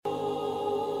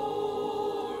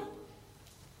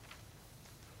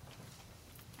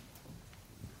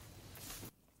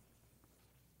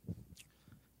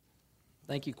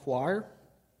Thank you, choir.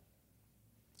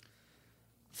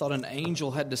 I thought an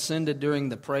angel had descended during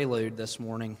the prelude this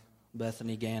morning,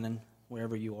 Bethany Gannon,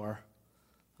 wherever you are.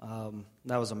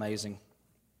 That was amazing.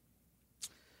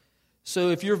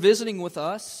 So if you're visiting with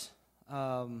us,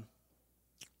 I'm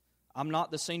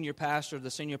not the senior pastor.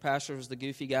 The senior pastor was the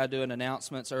goofy guy doing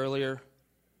announcements earlier.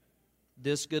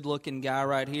 This good-looking guy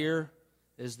right here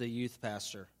is the youth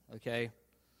pastor, okay?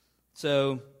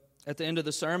 So at the end of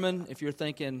the sermon, if you're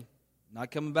thinking, not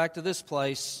coming back to this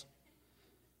place,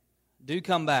 do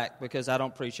come back because I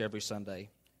don't preach every Sunday,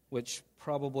 which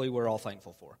probably we're all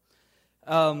thankful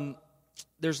for.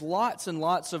 There's lots and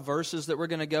lots of verses that we're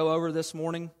going to go over this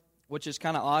morning, which is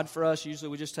kind of odd for us. Usually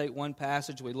we just take one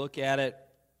passage, we look at it,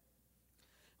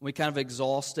 we kind of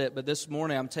exhaust it. But this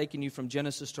morning I'm taking you from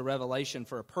Genesis to Revelation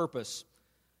for a purpose.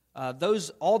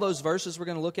 All those verses we're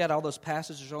going to look at, all those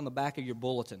passages are on the back of your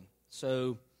bulletin.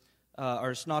 So,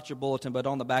 or it's not your bulletin, but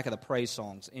on the back of the praise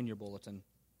songs in your bulletin.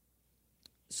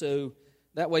 So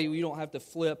that way you don't have to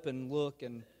flip and look,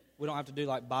 and we don't have to do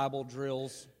like Bible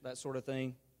drills, that sort of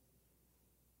thing.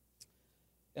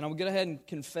 And I'm going to go ahead and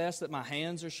confess that my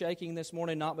hands are shaking this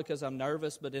morning, not because I'm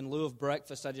nervous, but in lieu of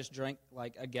breakfast, I just drank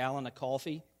like a gallon of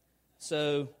coffee.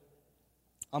 So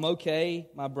I'm okay.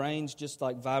 My brain's just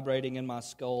like vibrating in my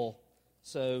skull.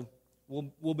 So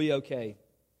we'll be okay.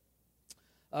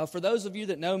 For those of you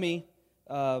that know me,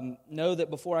 know that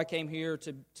before I came here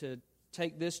to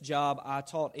take this job, I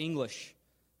taught English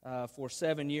for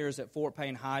 7 years at Fort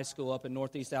Payne High School up in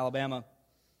Northeast Alabama.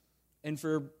 And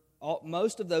for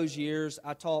most of those years,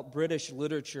 I taught British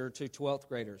literature to 12th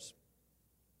graders.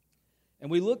 And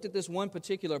we looked at this one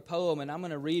particular poem, and I'm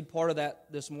going to read part of that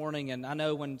this morning. And I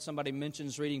know when somebody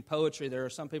mentions reading poetry, there are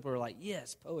some people who are like,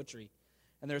 yes, poetry.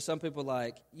 And there are some people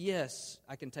like, yes,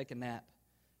 I can take a nap.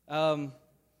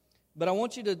 But I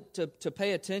want you to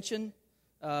pay attention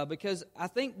because I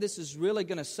think this is really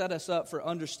going to set us up for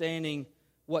understanding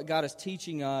what God is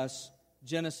teaching us,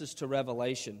 Genesis to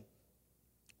Revelation.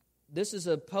 This is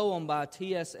a poem by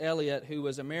T.S. Eliot, who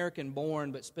was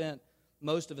American-born but spent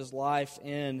most of his life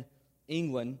in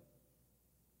England.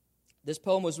 This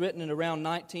poem was written in around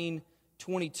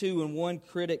 1922, and one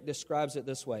critic describes it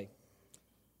this way.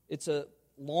 It's a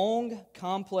long,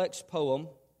 complex poem.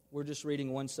 We're just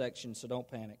reading one section, so don't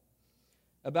panic.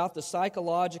 About the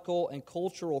psychological and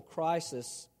cultural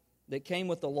crisis that came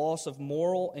with the loss of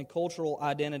moral and cultural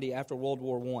identity after World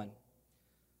War I.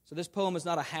 So this poem is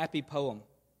not a happy poem.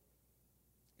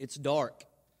 It's dark.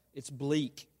 It's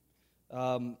bleak.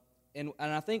 And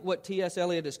I think what T.S.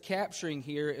 Eliot is capturing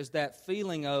here is that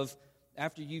feeling of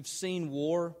after you've seen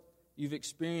war, you've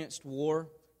experienced war,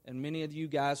 and many of you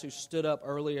guys who stood up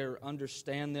earlier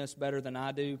understand this better than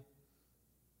I do.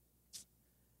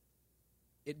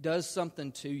 It does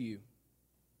something to you.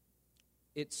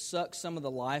 It sucks some of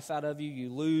the life out of you. You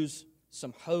lose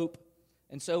some hope.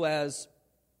 And so as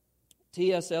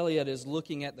T.S. Eliot is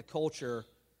looking at the culture,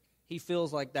 he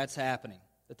feels like that's happening,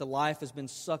 that the life has been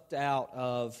sucked out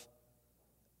of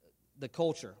the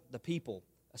culture, the people,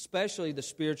 especially the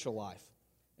spiritual life.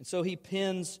 And so he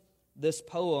pens this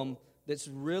poem that's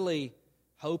really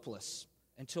hopeless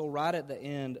until right at the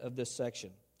end of this section.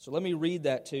 So let me read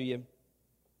that to you.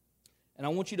 And I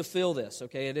want you to feel this,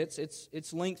 okay?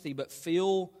 It's lengthy, but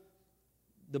feel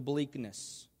the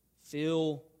bleakness.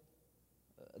 Feel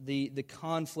the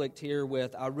conflict here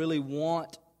with, I really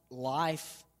want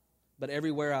life, but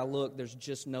everywhere I look, there's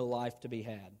just no life to be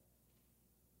had.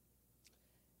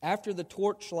 After the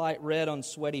torchlight red on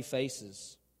sweaty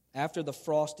faces, after the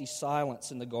frosty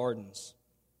silence in the gardens,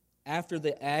 after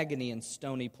the agony in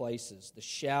stony places, the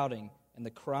shouting and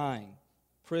the crying,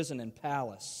 prison and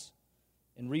palace,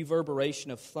 and reverberation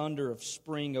of thunder of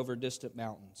spring over distant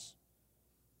mountains.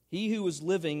 He who was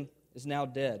living is now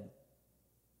dead.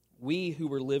 We who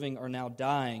were living are now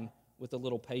dying with a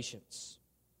little patience.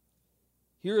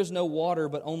 Here is no water,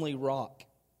 but only rock,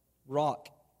 rock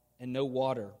and no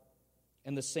water,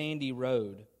 and the sandy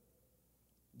road.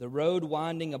 The road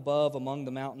winding above among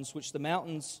the mountains, which the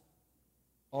mountains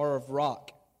are of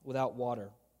rock without water.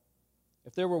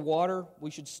 If there were water,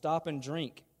 we should stop and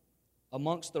drink.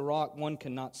 Amongst the rock one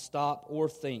cannot stop or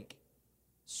think.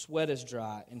 Sweat is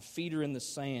dry, and feet are in the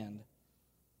sand.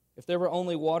 If there were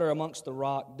only water amongst the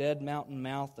rock, dead mountain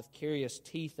mouth of curious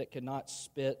teeth that could not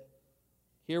spit,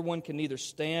 here one can neither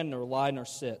stand nor lie nor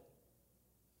sit.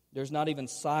 There's not even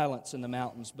silence in the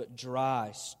mountains, but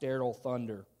dry, sterile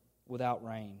thunder without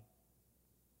rain.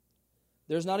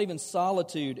 There's not even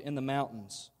solitude in the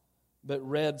mountains, but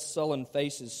red, sullen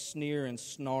faces sneer and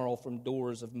snarl from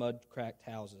doors of mud-cracked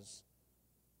houses.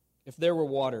 If there were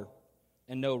water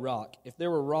and no rock, if there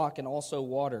were rock and also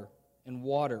water, and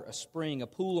water, a spring, a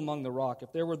pool among the rock,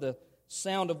 if there were the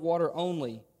sound of water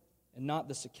only, and not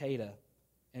the cicada,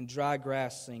 and dry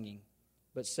grass singing,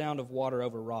 but sound of water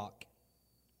over rock,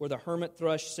 where the hermit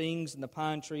thrush sings and the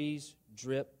pine trees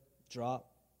drip, drop,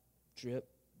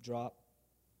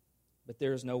 but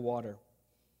there is no water.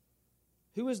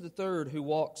 Who is the third who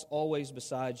walks always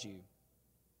beside you?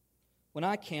 When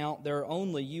I count, there are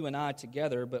only you and I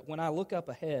together, but when I look up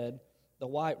ahead, the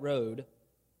white road,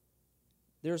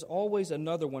 there's always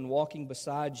another one walking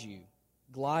beside you,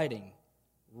 gliding,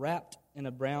 wrapped in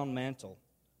a brown mantle,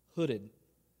 hooded.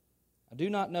 I do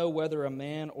not know whether a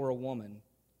man or a woman,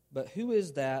 but who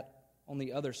is that on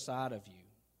the other side of you?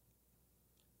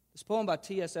 This poem by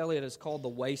T.S. Eliot is called The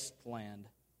Wasteland.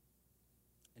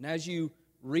 And as you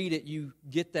read it, you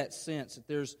get that sense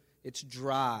that it's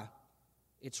dry,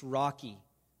 it's rocky.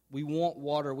 We want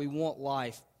water, we want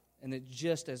life. And it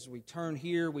just as we turn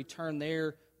here, we turn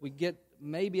there, we get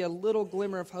maybe a little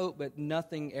glimmer of hope, but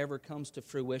nothing ever comes to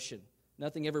fruition.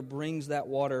 Nothing ever brings that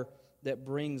water that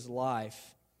brings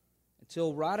life.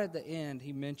 Until right at the end,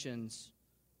 he mentions,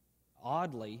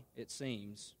 oddly, it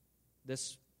seems,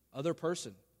 this other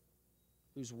person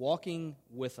who's walking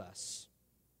with us.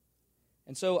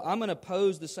 And so I'm going to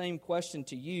pose the same question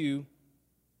to you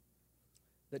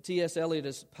that T.S. Eliot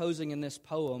is posing in this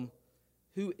poem.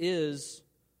 Who is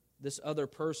this other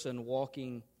person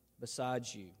walking beside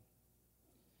you?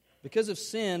 Because of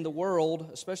sin, the world,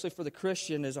 especially for the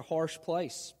Christian, is a harsh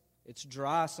place. It's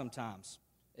dry sometimes.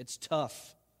 It's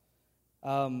tough.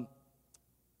 And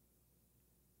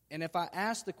if I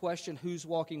ask the question, who's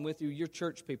walking with you, you're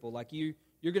church people. Like you're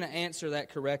going to answer that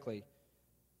correctly.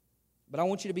 But I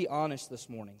want you to be honest this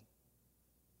morning.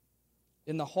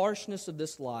 In the harshness of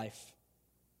this life,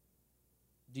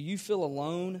 do you feel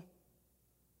alone?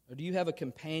 Or do you have a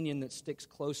companion that sticks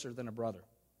closer than a brother?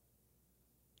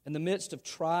 In the midst of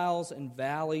trials and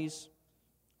valleys,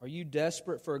 are you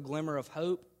desperate for a glimmer of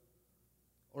hope?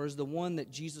 Or is the one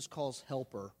that Jesus calls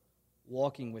helper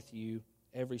walking with you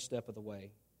every step of the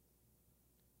way?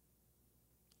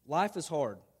 Life is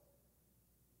hard,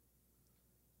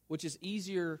 which is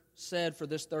easier said for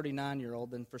this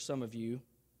 39-year-old than for some of you.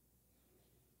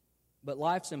 But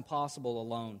life's impossible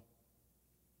alone.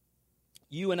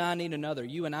 You and I need another.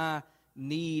 You and I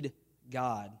need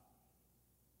God.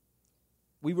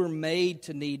 We were made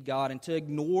to need God, and to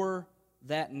ignore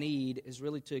that need is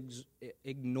really to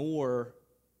ignore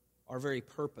our very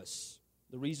purpose,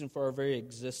 the reason for our very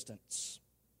existence.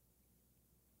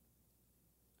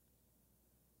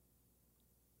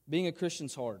 Being a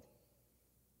Christian's hard.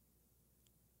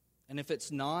 And if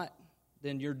it's not,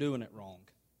 then you're doing it wrong.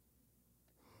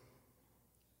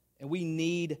 And we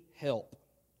need help.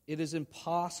 It is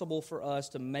impossible for us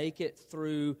to make it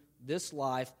through this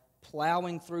life,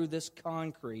 plowing through this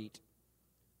concrete,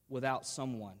 without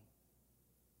someone.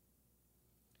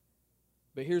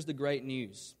 But here's the great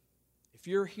news. If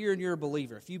you're here and you're a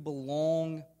believer, if you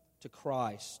belong to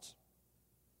Christ,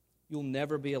 you'll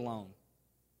never be alone.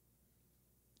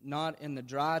 Not in the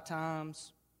dry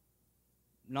times,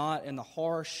 not in the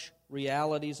harsh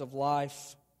realities of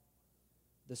life.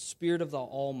 The Spirit of the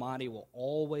Almighty will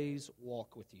always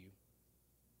walk with you.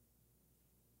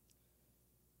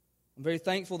 I'm very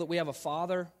thankful that we have a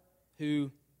Father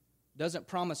who doesn't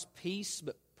promise peace,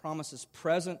 but promises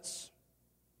presence.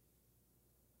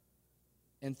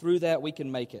 And through that, we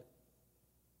can make it.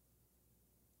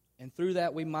 And through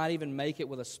that, we might even make it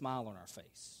with a smile on our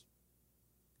face.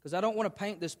 Because I don't want to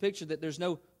paint this picture that there's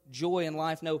no joy in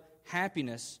life, no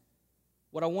happiness.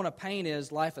 What I want to paint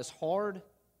is life is hard.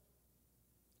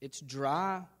 It's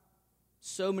dry.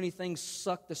 So many things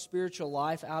suck the spiritual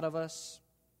life out of us.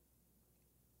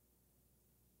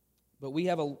 But we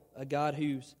have a God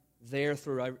who's there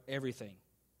through everything.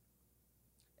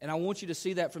 And I want you to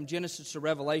see that from Genesis to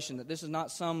Revelation, that this is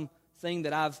not something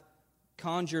that I've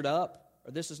conjured up,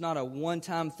 or this is not a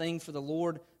one-time thing for the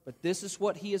Lord, but this is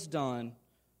what He has done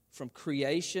from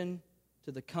creation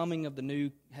to the coming of the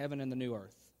new heaven and the new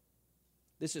earth.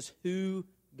 This is who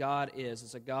God is.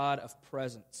 It's a God of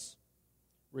presence,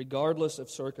 regardless of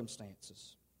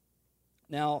circumstances.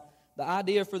 Now, the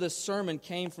idea for this sermon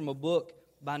came from a book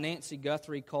by Nancy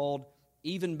Guthrie called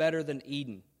Even Better Than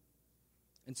Eden.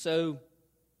 And so,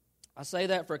 I say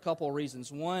that for a couple of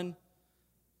reasons. One,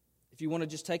 if you want to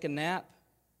just take a nap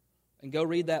and go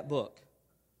read that book.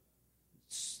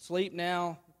 Sleep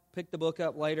now, pick the book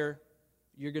up later,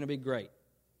 you're going to be great,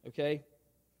 okay?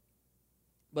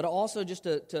 But also just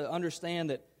to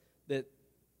understand that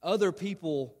other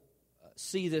people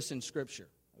see this in Scripture,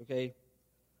 okay?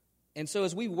 And so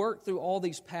as we work through all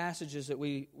these passages that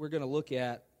we're going to look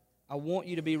at, I want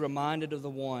you to be reminded of the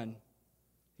one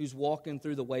who's walking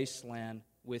through the wasteland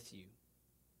with you.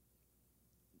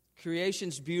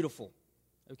 Creation's beautiful,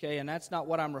 okay? And that's not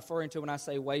what I'm referring to when I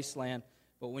say wasteland.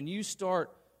 But when you start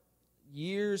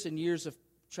years and years of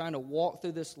trying to walk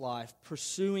through this life,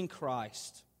 pursuing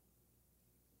Christ,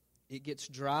 it gets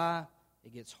dry,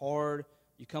 it gets hard.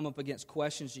 You come up against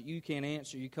questions that you can't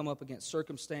answer. You come up against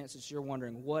circumstances you're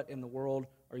wondering, what in the world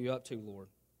are you up to, Lord?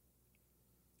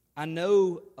 I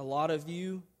know a lot of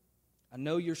you. I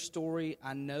know your story.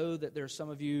 I know that there are some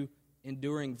of you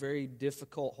enduring very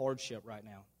difficult hardship right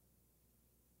now.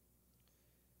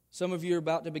 Some of you are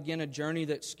about to begin a journey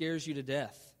that scares you to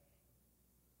death.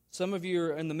 Some of you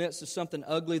are in the midst of something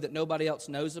ugly that nobody else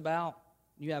knows about.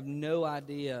 You have no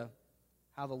idea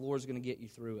how the Lord's going to get you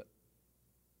through it.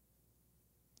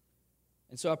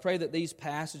 And so I pray that these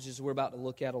passages we're about to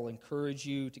look at will encourage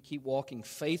you to keep walking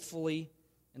faithfully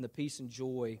in the peace and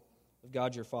joy of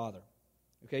God your Father.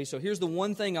 Okay, so here's the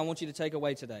one thing I want you to take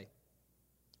away today.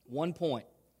 One point.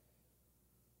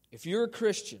 If you're a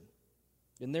Christian,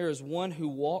 then there is one who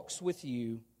walks with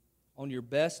you on your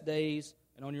best days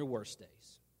and on your worst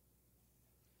days.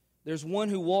 There's one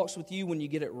who walks with you when you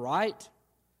get it right.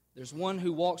 There's one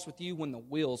who walks with you when the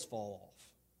wheels fall off.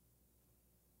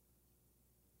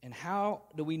 And how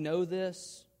do we know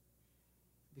this?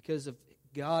 Because of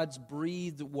God's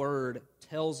breathed word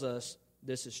tells us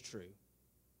this is true.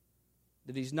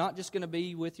 That He's not just going to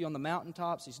be with you on the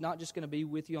mountaintops. He's not just going to be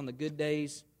with you on the good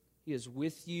days. He is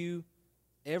with you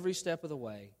every step of the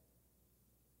way,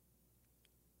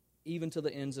 even to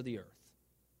the ends of the earth.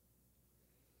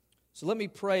 So let me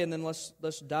pray, and then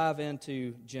let's dive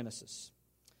into Genesis.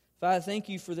 Father, thank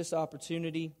you for this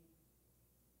opportunity.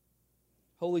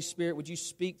 Holy Spirit, would you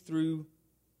speak through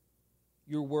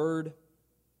your word?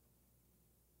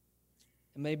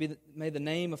 And may the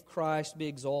name of Christ be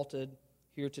exalted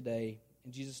here today.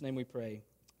 In Jesus' name we pray.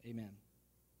 Amen.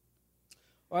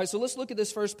 All right, so let's look at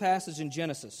this first passage in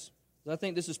Genesis. I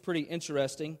think this is pretty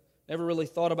interesting. Never really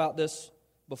thought about this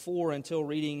before until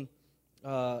reading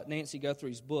Nancy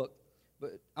Guthrie's book.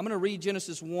 But I'm going to read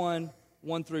Genesis 1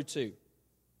 through 2.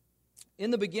 In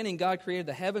the beginning, God created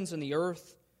the heavens and the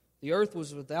earth. The earth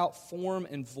was without form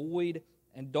and void,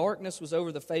 and darkness was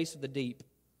over the face of the deep.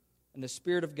 And the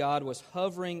Spirit of God was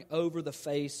hovering over the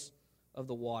face of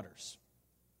the waters.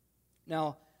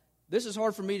 Now, this is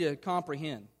hard for me to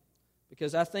comprehend,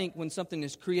 because I think when something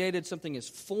is created, something is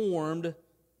formed,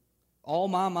 all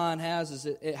my mind has is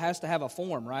it has to have a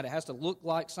form, right? It has to look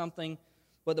like something.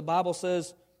 But the Bible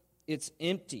says it's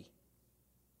empty.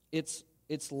 It's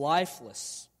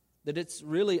lifeless. That it's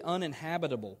really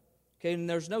uninhabitable. Okay, and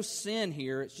there's no sin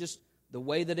here. It's just the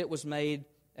way that it was made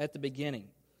at the beginning.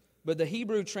 But the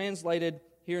Hebrew translated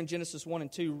here in Genesis 1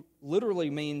 and 2 literally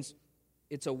means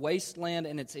it's a wasteland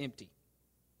and it's empty.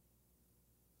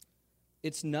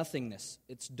 It's nothingness.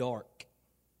 It's dark.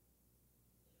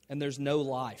 And there's no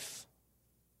life.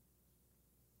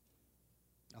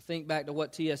 Now think back to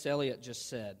what T.S. Eliot just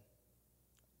said.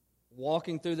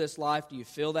 Walking through this life, do you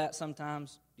feel that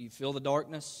sometimes? Do you feel the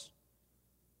darkness?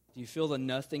 Do you feel the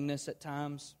nothingness at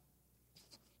times?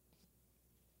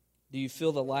 Do you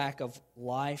feel the lack of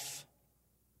life?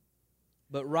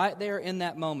 But right there in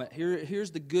that moment,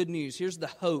 here's the good news. Here's the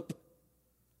hope.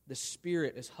 The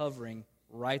Spirit is hovering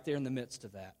right there in the midst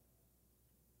of that.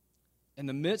 In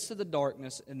the midst of the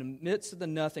darkness, in the midst of the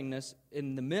nothingness,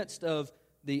 in the midst of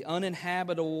the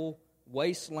uninhabitable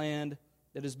wasteland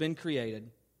that has been created,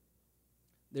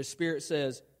 the Spirit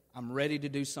says, I'm ready to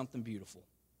do something beautiful.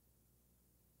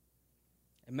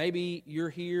 And maybe you're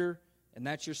here and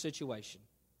that's your situation.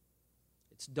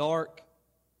 It's dark,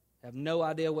 have no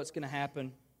idea what's going to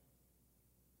happen.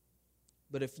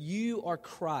 But if you are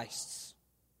Christ's,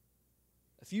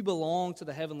 if you belong to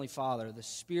the Heavenly Father, the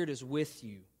Spirit is with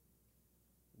you,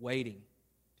 waiting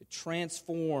to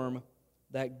transform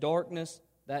that darkness,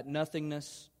 that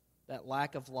nothingness, that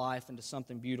lack of life into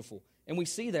something beautiful. And we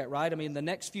see that, right? I mean, the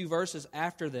next few verses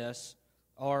after this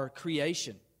are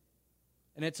creation.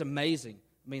 And it's amazing.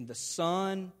 I mean, the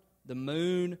sun, the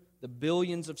moon, the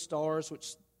billions of stars,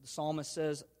 which the psalmist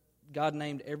says God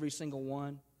named every single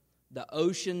one. The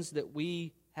oceans that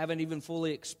we haven't even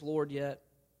fully explored yet.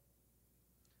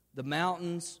 The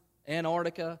mountains,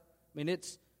 Antarctica. I mean,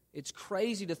 it's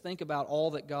crazy to think about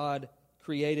all that God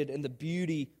created and the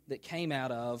beauty that came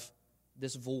out of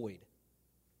this void.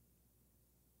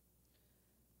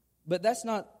 But that's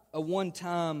not a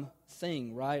one-time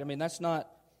thing, right? I mean, that's not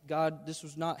God.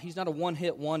 He's not a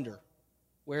one-hit wonder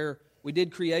where we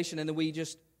did creation and then we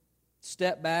just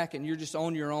step back and you're just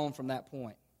on your own from that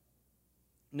point.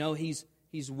 No, He's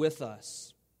with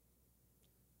us.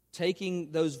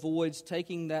 Taking those voids,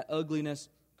 taking that ugliness,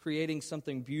 creating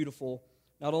something beautiful.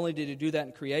 Not only did he do that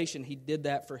in creation, he did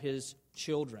that for his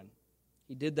children.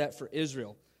 He did that for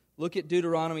Israel. Look at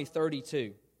Deuteronomy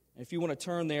 32. And if you want to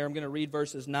turn there, I'm going to read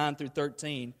verses 9 through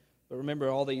 13. But remember,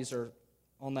 all these are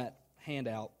on that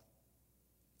handout.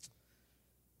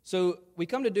 So we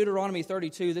come to Deuteronomy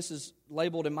 32. This is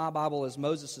labeled in my Bible as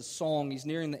Moses' song. He's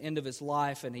nearing the end of his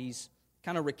life, and he's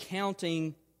kind of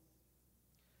recounting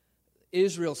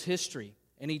Israel's history.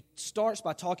 And he starts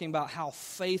by talking about how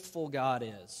faithful God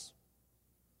is.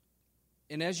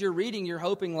 And as you're reading, you're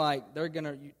hoping like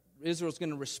Israel's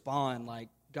going to respond, like,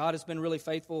 God has been really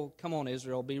faithful. Come on,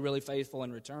 Israel, be really faithful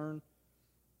in return.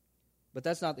 But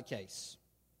that's not the case.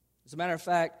 As a matter of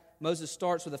fact, Moses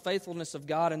starts with the faithfulness of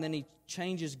God, and then he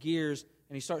changes gears,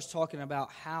 and he starts talking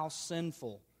about how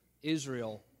sinful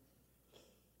Israel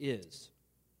is.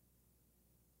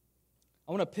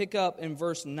 I want to pick up in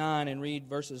verse 9 and read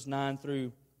verses 9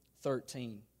 through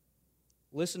 13.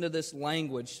 Listen to this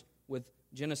language with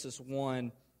Genesis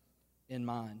 1 in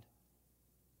mind.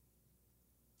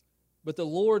 But the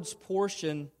Lord's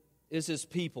portion is His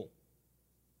people.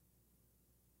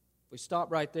 If we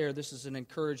stop right there, this is an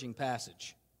encouraging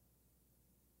passage.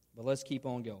 But let's keep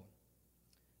on going.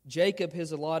 Jacob,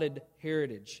 his allotted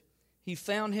heritage. He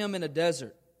found him in a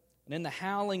desert, and in the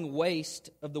howling waste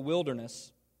of the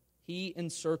wilderness, He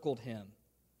encircled him.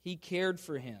 He cared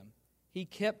for him. He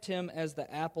kept him as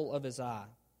the apple of His eye.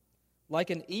 Like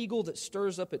an eagle that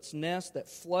stirs up its nest, that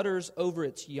flutters over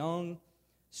its young,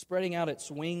 spreading out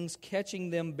its wings, catching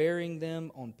them, bearing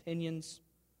them on pinions.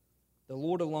 The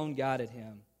Lord alone guided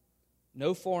him.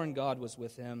 No foreign god was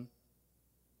with him.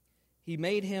 He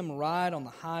made him ride on the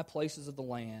high places of the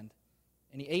land,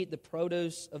 and he ate the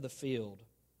produce of the field.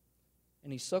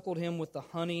 And he suckled him with the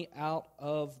honey out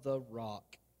of the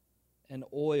rock, and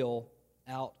oil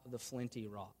out of the flinty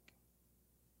rock.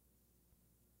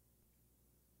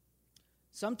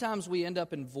 Sometimes we end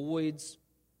up in voids.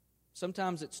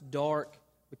 Sometimes it's dark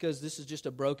because this is just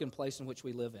a broken place in which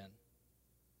we live in.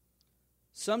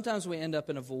 Sometimes we end up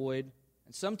in a void,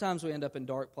 and sometimes we end up in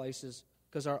dark places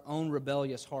because our own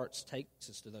rebellious hearts takes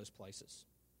us to those places.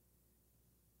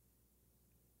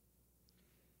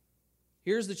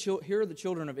 Here are the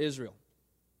children of Israel.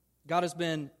 God has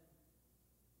been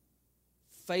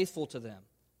faithful to them,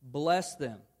 blessed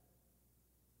them.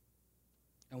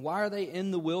 And why are they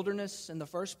in the wilderness in the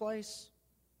first place?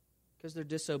 Because they're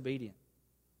disobedient,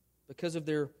 because of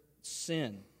their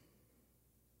sin.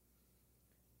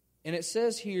 And it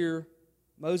says here,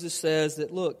 Moses says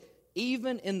that, look,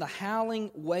 even in the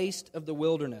howling waste of the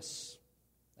wilderness,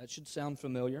 that should sound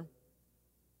familiar,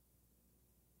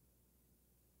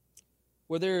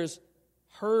 where there's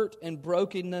hurt and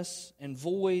brokenness and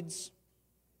voids,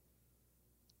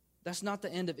 that's not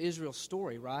the end of Israel's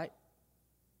story, right?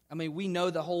 I mean, we know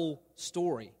the whole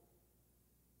story.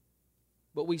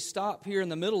 But we stop here in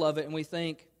the middle of it and we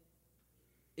think,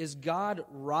 is God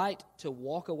right to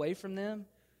walk away from them?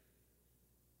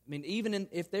 I mean, even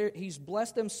if He's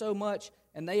blessed them so much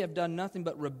and they have done nothing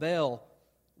but rebel,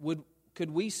 could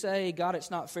we say, God,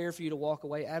 it's not fair for you to walk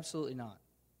away? Absolutely not.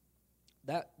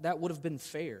 That would have been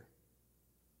fair.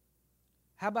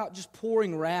 How about just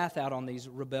pouring wrath out on these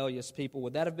rebellious people?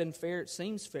 Would that have been fair? It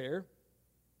seems fair.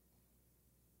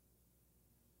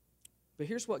 But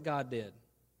here's what God did.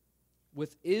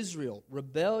 With Israel,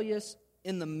 rebellious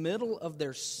in the middle of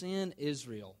their sin,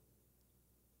 Israel,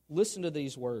 listen to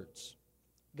these words.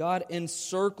 God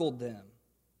encircled them.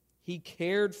 He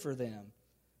cared for them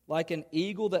like an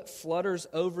eagle that flutters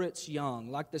over its young,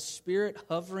 like the Spirit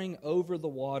hovering over the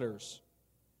waters.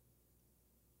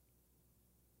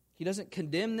 He doesn't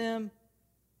condemn them.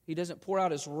 He doesn't pour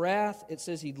out His wrath. It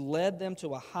says He led them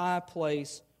to a high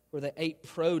place where they ate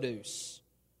produce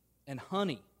and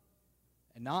honey.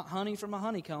 And not honey from a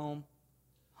honeycomb,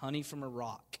 honey from a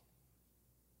rock.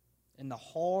 In the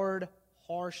hard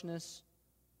harshness,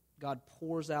 God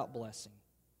pours out blessing.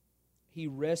 He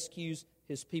rescues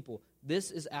His people.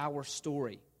 This is our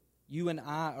story. You and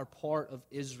I are part of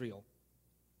Israel.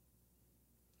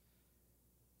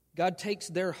 God takes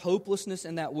their hopelessness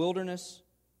in that wilderness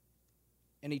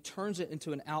and He turns it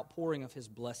into an outpouring of His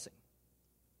blessing.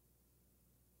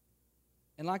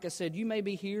 And like I said, you may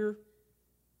be here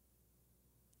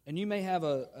and you may have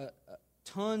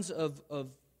tons of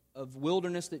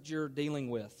wilderness that you're dealing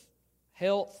with.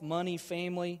 Health, money,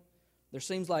 family. There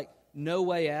seems like no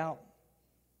way out.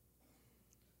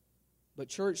 But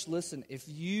church, listen, if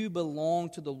you belong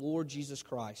to the Lord Jesus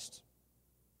Christ,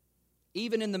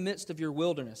 even in the midst of your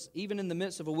wilderness, even in the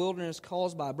midst of a wilderness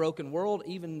caused by a broken world,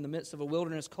 even in the midst of a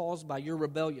wilderness caused by your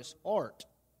rebellious heart,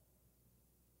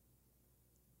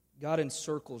 God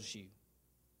encircles you.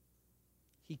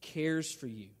 He cares for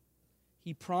you.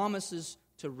 He promises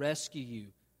to rescue you.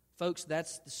 Folks,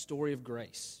 that's the story of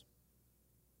grace.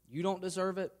 You don't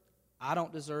deserve it. I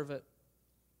don't deserve it.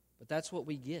 But that's what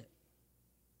we get.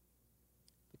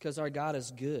 Because our God is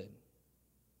good.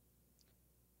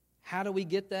 How do we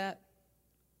get that?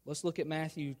 Let's look at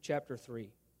Matthew chapter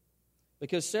 3.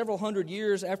 Because several hundred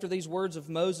years after these words of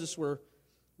Moses were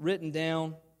written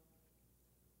down,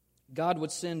 God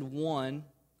would send one,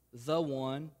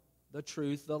 the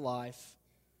truth, the life,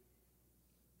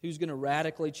 who's going to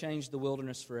radically change the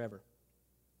wilderness forever.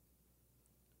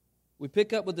 We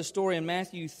pick up with the story in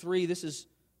Matthew 3. This is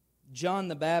John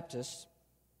the Baptist.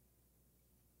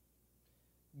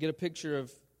 Get a picture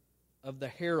of the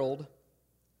herald. It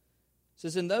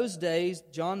says, in those days,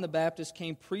 John the Baptist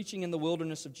came preaching in the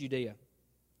wilderness of Judea.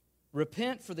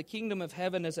 Repent, for the kingdom of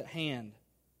heaven is at hand.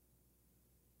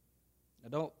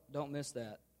 Now don't miss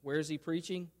that. Where is he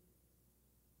preaching?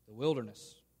 The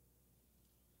wilderness.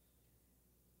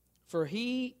 For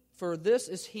this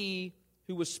is he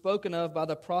who was spoken of by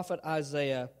the prophet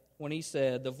Isaiah when he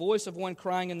said, the voice of one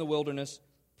crying in the wilderness,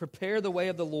 prepare the way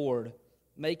of the Lord,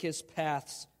 make his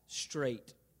paths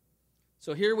straight.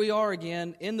 So here we are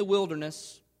again in the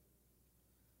wilderness,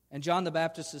 and John the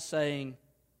Baptist is saying,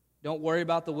 don't worry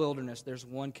about the wilderness, there's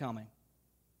one coming.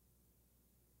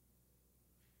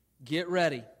 Get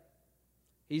ready.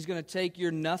 He's going to take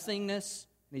your nothingness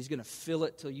and he's going to fill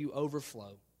it till you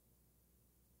overflow.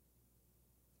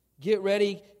 Get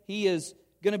ready. He is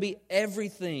going to be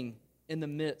everything in the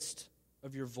midst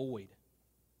of your void.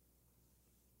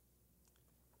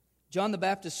 John the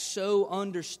Baptist so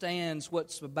understands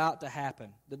what's about to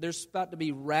happen, that there's about to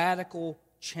be radical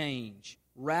change,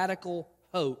 radical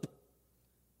hope,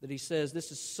 that he says,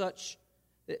 this is such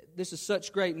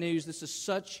great news, this is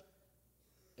such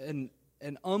an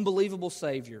unbelievable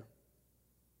Savior.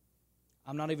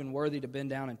 I'm not even worthy to bend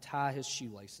down and tie his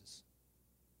shoelaces.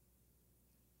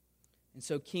 And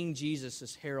so King Jesus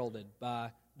is heralded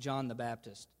by John the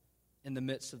Baptist in the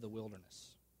midst of the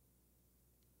wilderness.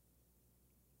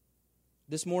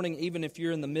 This morning, even if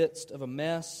you're in the midst of a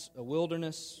mess, a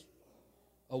wilderness,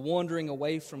 a wandering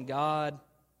away from God,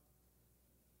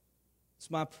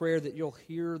 it's my prayer that you'll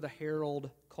hear the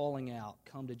herald calling out,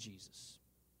 come to Jesus.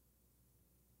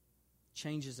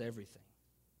 Changes everything.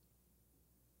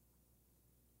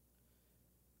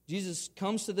 Jesus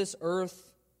comes to this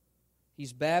earth,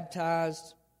 he's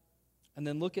baptized, and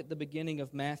then look at the beginning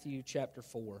of Matthew chapter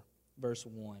 4, verse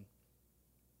 1.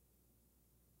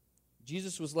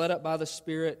 Jesus was led up by the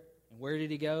Spirit, and where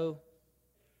did he go?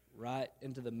 Right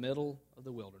into the middle of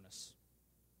the wilderness,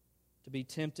 to be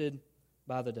tempted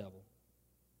by the devil.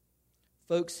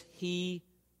 Folks, he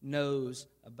knows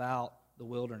about the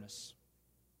wilderness.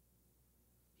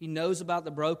 He knows about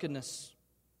the brokenness.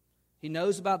 He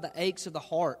knows about the aches of the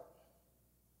heart.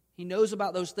 He knows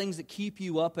about those things that keep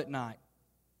you up at night.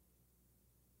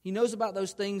 He knows about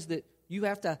those things that you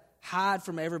have to hide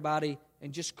from everybody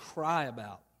and just cry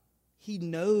about. He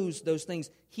knows those things.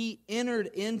 He entered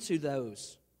into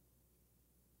those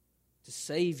to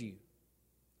save you,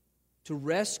 to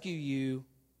rescue you,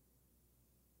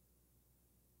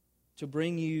 to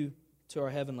bring you to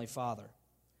our Heavenly Father.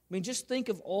 I mean, just think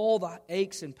of all the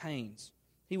aches and pains.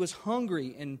 He was hungry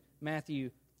in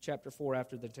Matthew chapter 4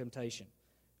 after the temptation.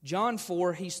 John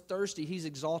 4, he's thirsty, he's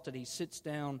exalted, he sits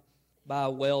down by a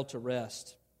well to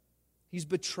rest. He's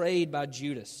betrayed by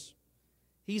Judas.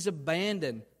 He's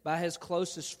abandoned by his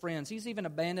closest friends. He's even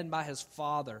abandoned by his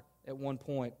father at one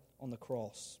point on the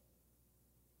cross.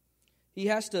 He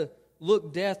has to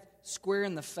look death square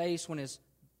in the face when his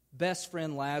best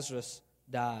friend Lazarus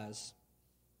dies.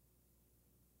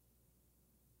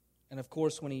 And of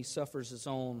course, when he suffers his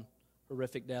own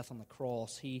horrific death on the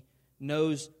cross, he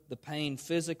knows the pain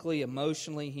physically,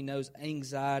 emotionally. He knows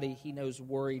anxiety. He knows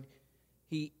worry.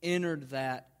 He entered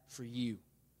that for you.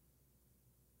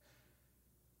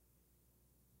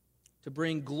 To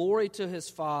bring glory to his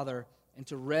Father and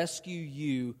to rescue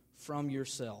you from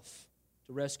yourself.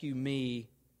 To rescue me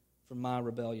from my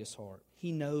rebellious heart.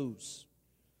 He knows.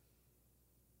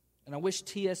 And I wish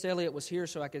T.S. Eliot was here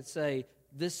so I could say,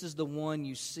 this is the one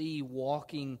you see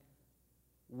walking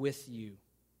with you.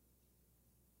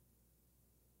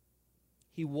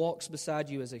 He walks beside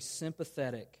you as a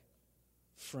sympathetic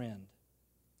friend.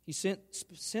 He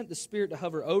sent the Spirit to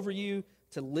hover over you,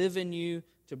 to live in you,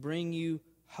 to bring you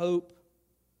hope,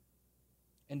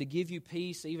 and to give you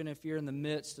peace even if you're in the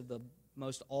midst of the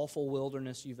most awful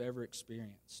wilderness you've ever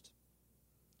experienced.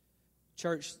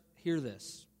 Church, hear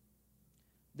this.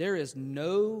 There is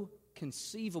no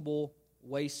conceivable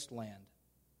wasteland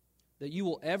that you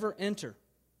will ever enter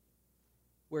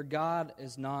where God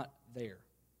is not there.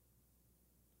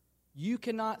 You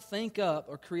cannot think up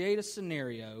or create a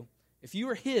scenario. If you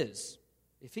are His,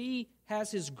 if He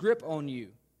has His grip on you,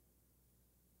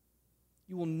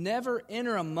 you will never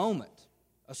enter a moment,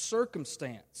 a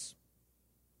circumstance,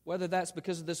 whether that's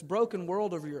because of this broken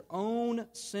world or of your own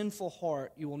sinful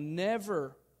heart, you will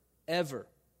never, ever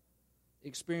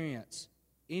experience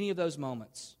any of those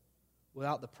moments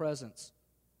without the presence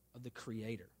of the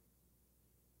Creator.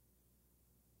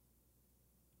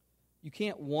 You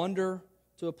can't wander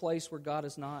to a place where God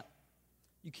is not.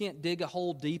 You can't dig a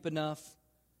hole deep enough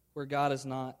where God is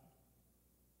not.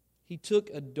 He took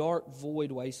a dark,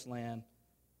 void wasteland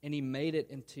and He made it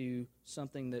into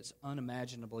something that's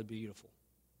unimaginably beautiful.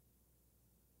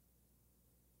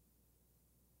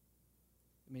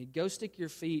 I mean, go stick your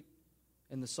feet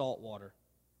in the salt water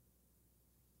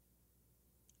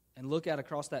and look out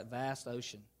across that vast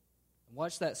ocean and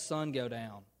watch that sun go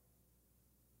down.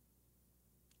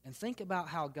 And think about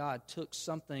how God took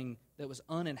something that was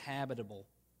uninhabitable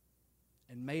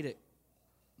and made it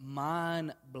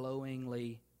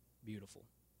mind-blowingly beautiful.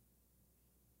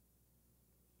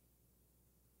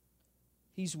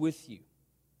 He's with you.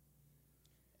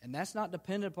 And that's not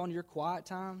dependent upon your quiet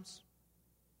times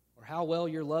or how well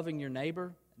you're loving your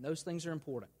neighbor, and those things are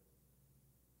important.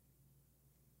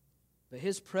 But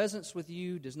His presence with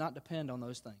you does not depend on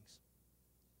those things.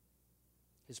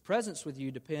 His presence with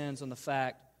you depends on the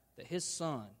fact that His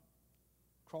Son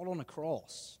crawled on a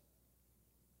cross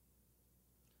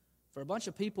for a bunch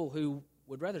of people who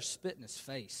would rather spit in His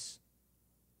face.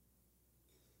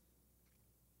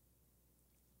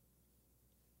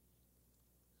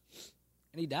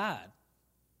 And He died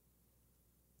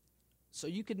so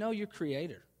you could know your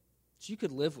Creator, so you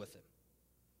could live with Him,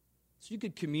 so you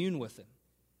could commune with Him.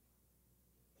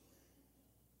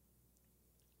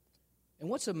 And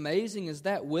what's amazing is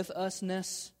that with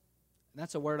usness, and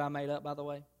that's a word I made up, by the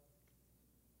way,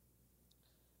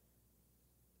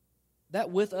 that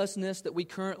with usness that we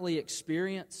currently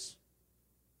experience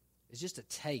is just a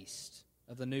taste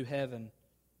of the new heaven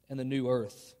and the new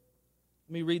earth.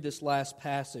 Let me read this last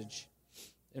passage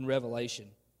in Revelation.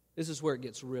 This is where it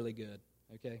gets really good,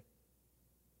 okay?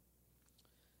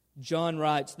 John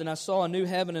writes, "Then I saw a new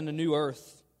heaven and a new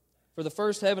earth. For the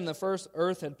first heaven and the first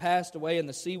earth had passed away, and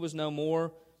the sea was no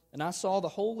more. And I saw the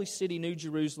holy city, New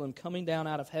Jerusalem, coming down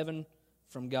out of heaven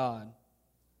from God,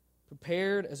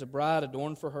 prepared as a bride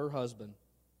adorned for her husband.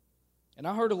 And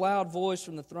I heard a loud voice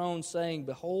from the throne saying,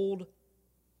 Behold,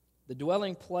 the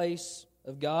dwelling place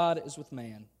of God is with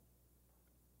man.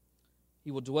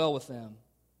 He will dwell with them,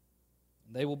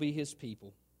 and they will be His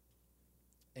people.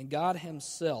 And God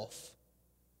Himself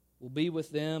will be with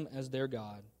them as their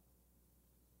God.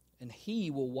 And He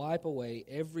will wipe away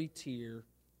every tear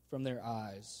from their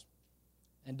eyes.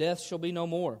 And death shall be no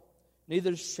more.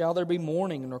 Neither shall there be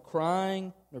mourning, nor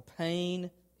crying, nor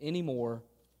pain any more,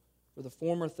 for the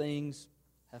former things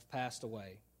have passed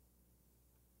away."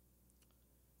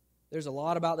 There's a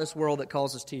lot about this world that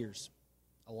causes tears.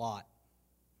 A lot.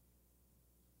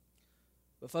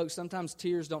 But folks, sometimes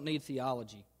tears don't need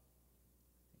theology.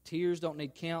 Tears don't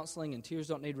need counseling, and tears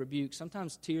don't need rebuke.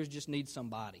 Sometimes tears just need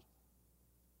somebody.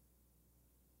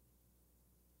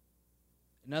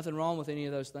 Nothing wrong with any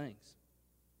of those things.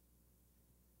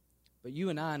 But you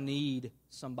and I need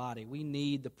somebody. We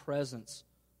need the presence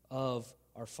of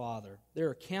our Father. There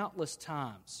are countless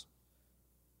times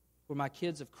where my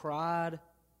kids have cried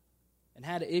and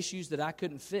had issues that I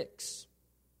couldn't fix.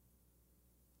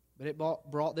 But it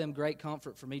brought them great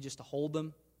comfort for me just to hold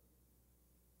them.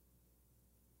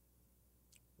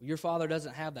 Your Father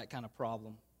doesn't have that kind of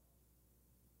problem.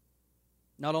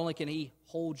 Not only can He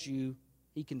hold you,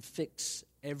 He can fix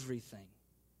everything.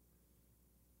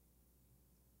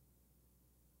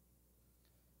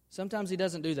 Sometimes He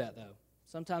doesn't do that, though.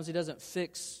 Sometimes He doesn't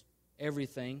fix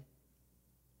everything.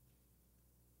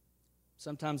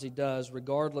 Sometimes He does.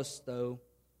 Regardless, though,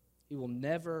 He will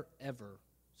never, ever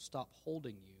stop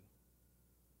holding you.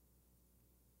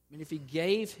 I mean, if He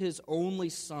gave His only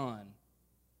Son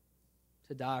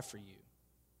to die for you,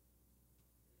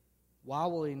 why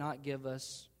will He not give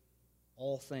us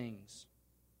all things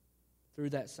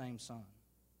through that same Son?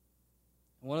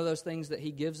 And one of those things that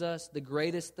He gives us, the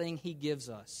greatest thing He gives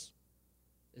us,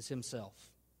 is Himself.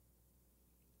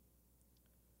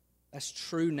 That's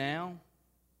true now.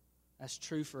 That's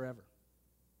true forever.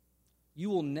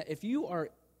 You will, if you are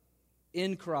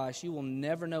in Christ, you will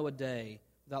never know a day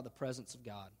without the presence of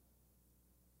God.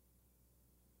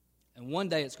 And one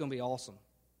day it's going to be awesome,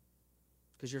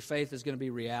 because your faith is going to be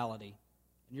reality,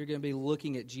 and you're going to be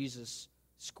looking at Jesus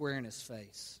square in His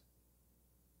face.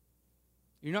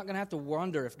 You're not going to have to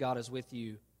wonder if God is with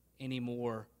you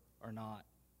anymore or not,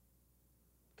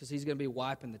 because He's going to be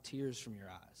wiping the tears from your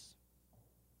eyes.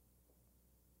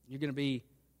 You're going to be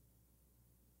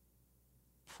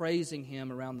praising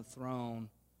Him around the throne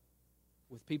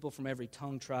with people from every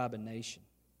tongue, tribe, and nation.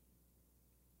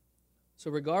 So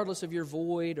regardless of your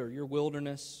void or your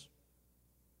wilderness,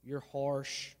 your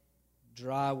harsh,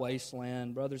 dry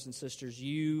wasteland, brothers and sisters,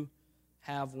 you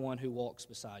have one who walks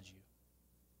beside you.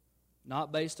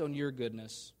 Not based on your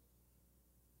goodness,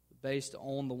 but based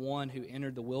on the one who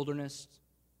entered the wilderness,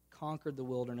 conquered the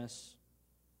wilderness,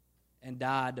 and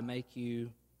died to make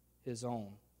you His own.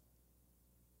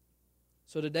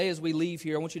 So today as we leave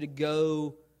here, I want you to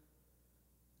go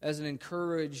as an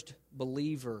encouraged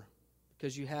believer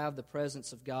because you have the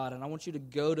presence of God. And I want you to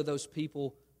go to those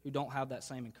people who don't have that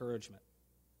same encouragement,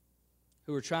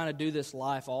 who are trying to do this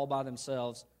life all by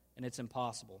themselves, and it's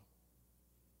impossible.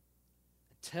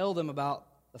 Tell them about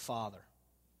the Father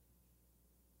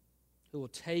who will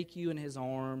take you in His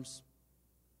arms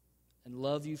and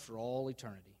love you for all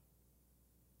eternity.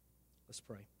 Let's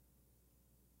pray.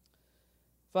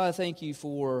 Father, thank you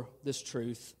for this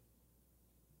truth.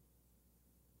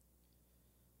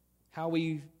 How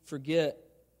we forget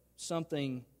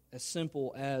something as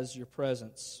simple as your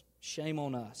presence. Shame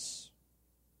on us.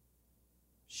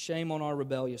 Shame on our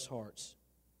rebellious hearts.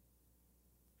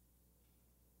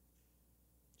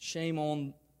 Shame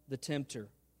on the tempter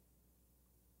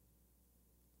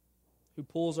who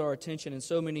pulls our attention in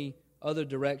so many other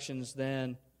directions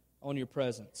than on your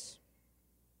presence,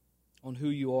 on who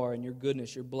you are and your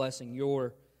goodness, your blessing,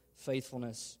 your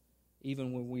faithfulness,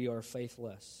 even when we are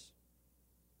faithless.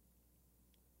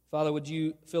 Father, would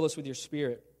you fill us with your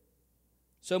Spirit,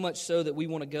 so much so that we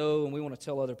want to go and we want to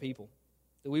tell other people,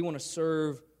 that we want to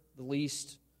serve the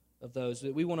least of those,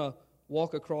 that we want to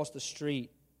walk across the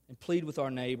street and plead with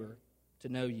our neighbor to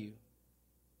know you.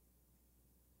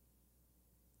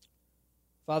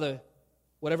 Father,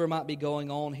 whatever might be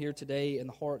going on here today in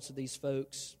the hearts of these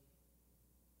folks,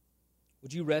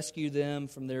 would you rescue them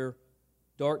from their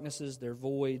darknesses, their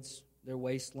voids, their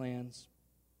wastelands?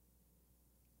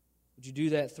 Would you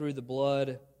do that through the blood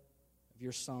of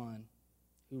your Son,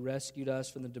 who rescued us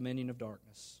from the dominion of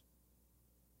darkness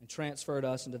and transferred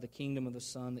us into the kingdom of the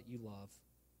Son that you love?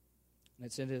 And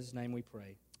it's in His name we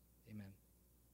pray. Amen.